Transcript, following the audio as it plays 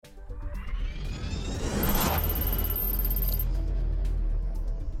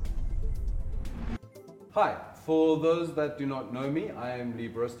Hi, for those that do not know me, I am Lee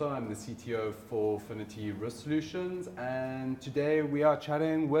Bristow. I'm the CTO for Phinity Risk Solutions, and today we are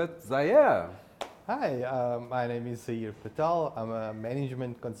chatting with Zaire. Hi, my name is Zaire Patel. I'm a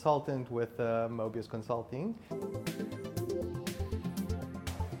management consultant with Mobius Consulting.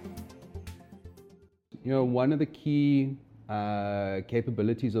 You know, one of the key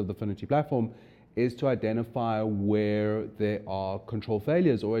capabilities of the Phinity platform is to identify where there are control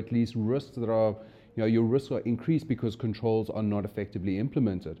failures, or at least risks that are, your risks are increased because controls are not effectively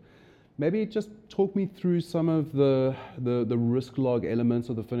implemented. Maybe just talk me through some of the risk log elements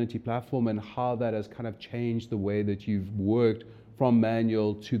of the Phinity platform and how that has kind of changed the way that you've worked from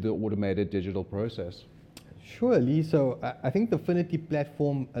manual to the automated digital process. Surely. So I think the Phinity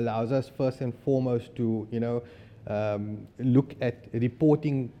platform allows us first and foremost to, look at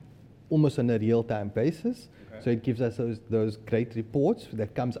reporting almost on a real-time basis. Okay. So it gives us those great reports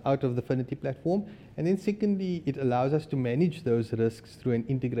that comes out of the Phinity platform. And then secondly, it allows us to manage those risks through an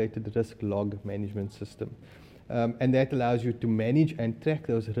integrated risk log management system. And that allows you to manage and track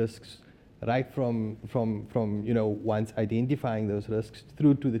those risks right from once identifying those risks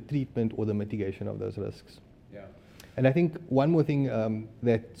through to the treatment or the mitigation of those risks. Yeah. And I think one more thing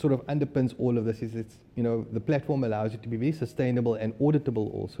that sort of underpins all of this is the platform allows you to be very sustainable and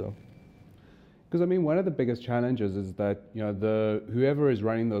auditable also. Because I mean, one of the biggest challenges is that whoever is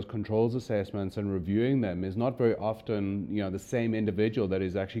running those controls assessments and reviewing them is not very often the same individual that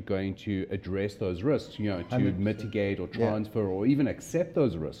is actually going to address those risks, to 100%. Mitigate or transfer or even accept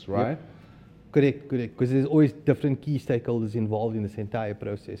those risks, right? Yep. Correct. Because there's always different key stakeholders involved in this entire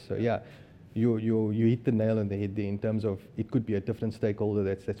process. So yeah, you hit the nail on the head there in terms of it could be a different stakeholder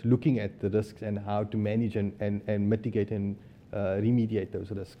that's looking at the risks and how to manage and mitigate and remediate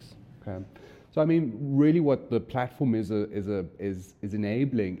those risks. Okay. So I mean, really, what the platform is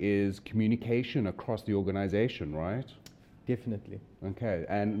enabling is communication across the organization, right? Definitely. Okay,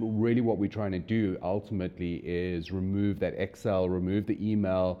 and really, what we're trying to do ultimately is remove that Excel, remove the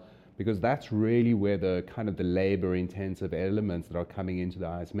email, because that's really where the kind of the labor-intensive elements that are coming into the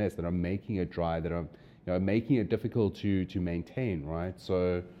ISMS that are making it dry, that are making it difficult to maintain, right?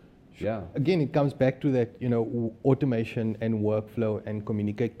 So. Yeah. Again, it comes back to that, automation and workflow and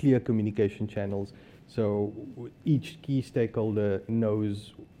clear communication channels. So each key stakeholder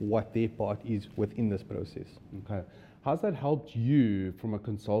knows what their part is within this process. Okay. How's that helped you from a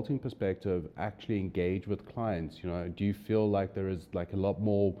consulting perspective actually engage with clients? Do you feel like there is like a lot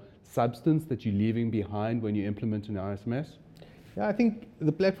more substance that you're leaving behind when you implement an ISMS? Yeah, I think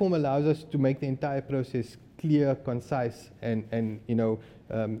the platform allows us to make the entire process clear, concise, and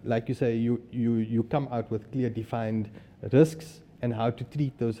like you say, you come out with clear defined risks and how to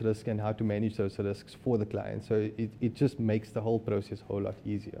treat those risks and how to manage those risks for the client. So it just makes the whole process a whole lot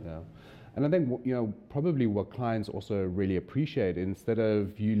easier. Yeah. And I think probably what clients also really appreciate, instead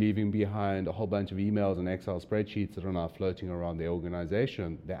of you leaving behind a whole bunch of emails and Excel spreadsheets that are now floating around the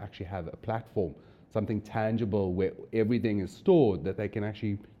organization, they actually have a platform, something tangible where everything is stored, that they can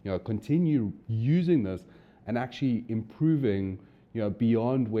actually continue using this and actually improving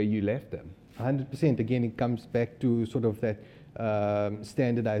beyond where you left them. 100%. Again, it comes back to sort of that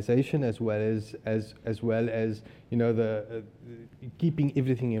standardization as well as the keeping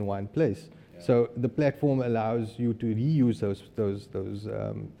everything in one place. Yeah. So the platform allows you to reuse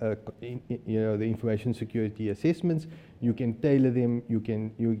the information security assessments. You can tailor them.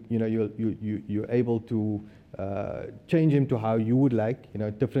 You're able to change them to how you would like.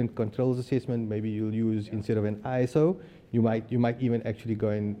 Different controls assessment. Maybe you'll use instead of an ISO, you might even actually go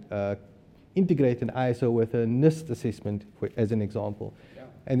and integrate an ISO with a NIST assessment, as an example. Yeah.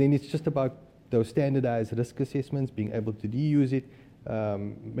 And then it's just about those standardized risk assessments, being able to reuse it,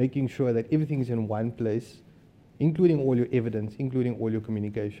 making sure that everything is in one place, including all your evidence, including all your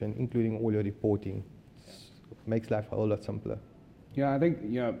communication, including all your reporting. Makes life a whole lot simpler. Yeah, I think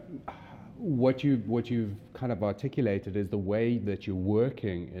what you've kind of articulated is the way that you're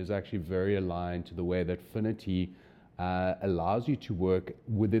working is actually very aligned to the way that Phinity allows you to work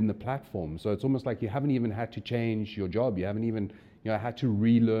within the platform. So it's almost like you haven't even had to change your job. You haven't even had to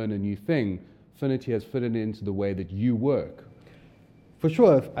relearn a new thing. Phinity has fitted into the way that you work. For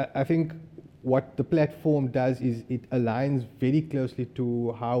sure. I think what the platform does is it aligns very closely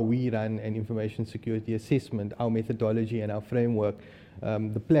to how we run an information security assessment, our methodology and our framework.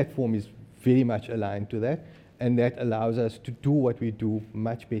 The platform is very much aligned to that, and that allows us to do what we do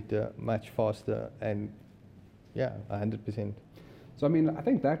much better, much faster, and 100%. So, I mean, I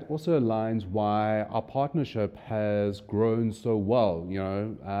think that also aligns why our partnership has grown so well.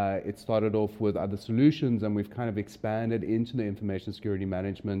 It started off with other solutions, and we've kind of expanded into the information security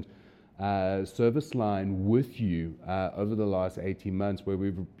management service line with you over the last 18 months, where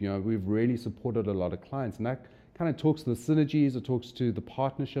we've really supported a lot of clients, and that kind of talks to the synergies. It talks to the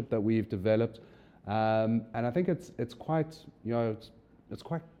partnership that we've developed, and I think it's quite it's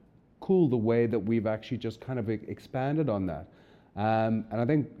quite cool the way that we've actually just kind of expanded on that. And I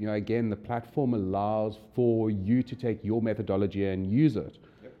think again, the platform allows for you to take your methodology and use it.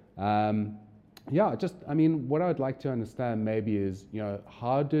 Yep. What I would like to understand maybe is,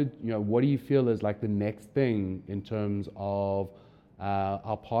 what do you feel is like the next thing in terms of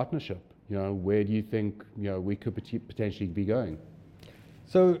our partnership? Where do you think, we could potentially be going?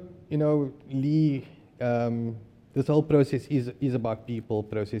 So, Lee, this whole process is about people,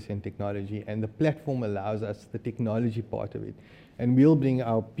 process, and technology, and the platform allows us the technology part of it. And we'll bring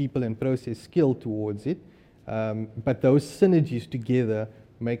our people and process skill towards it. But those synergies together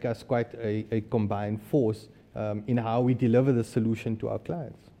make us quite a combined force in how we deliver the solution to our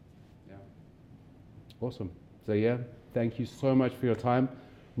clients. Yeah. Awesome. So thank you so much for your time.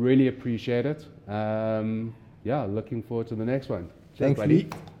 Really appreciate it. Looking forward to the next one. Thanks, buddy. Lee.